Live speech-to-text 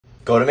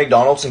Go to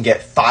McDonald's and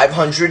get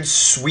 500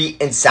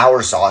 sweet and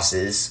sour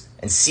sauces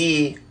and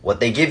see what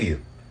they give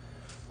you.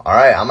 All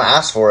right, I'm gonna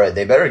ask for it.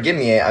 They better give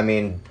me it. I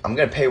mean, I'm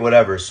gonna pay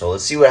whatever. So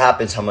let's see what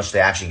happens, how much they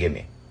actually give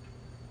me.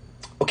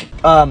 Okay.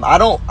 I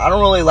don't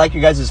really like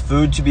your guys'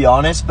 food, to be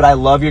honest, but I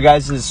love your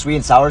guys' sweet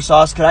and sour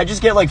sauce. Could I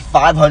just get like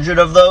 500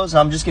 of those?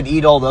 I'm just gonna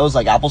eat all those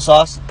like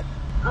applesauce.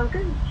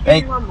 Okay.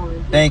 Thank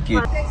you.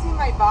 I'm texting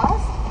my boss.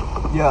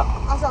 Yeah.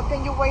 Also,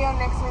 can you wait on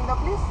next window,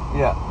 please?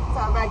 Yeah.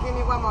 So, but give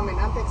me 1 moment.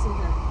 I'm texting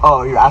her.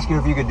 Oh, you're asking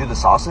if you could do the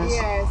sauces?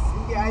 Yes.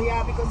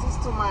 Yeah, because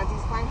it's too much.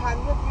 It's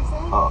 500, you say?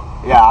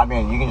 Oh, yeah, I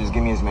mean, you can just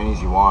give me as many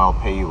as you want.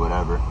 I'll pay you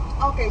whatever.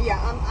 Okay, yeah,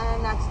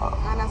 I'm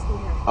asking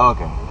her.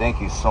 Okay,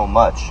 thank you so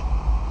much.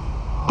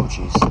 Oh,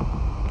 jeez.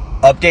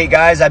 Update,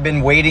 guys. I've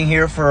been waiting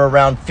here for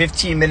around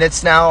 15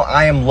 minutes now.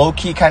 I am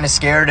low-key kind of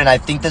scared, and I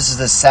think this is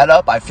a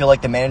setup. I feel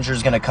like the manager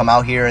is going to come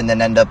out here and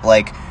then end up,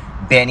 like,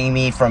 banning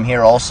me from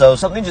here also.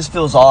 Something just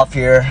feels off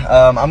here.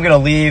 I'm going to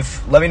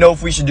leave. Let me know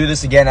if we should do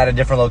this again at a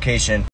different location.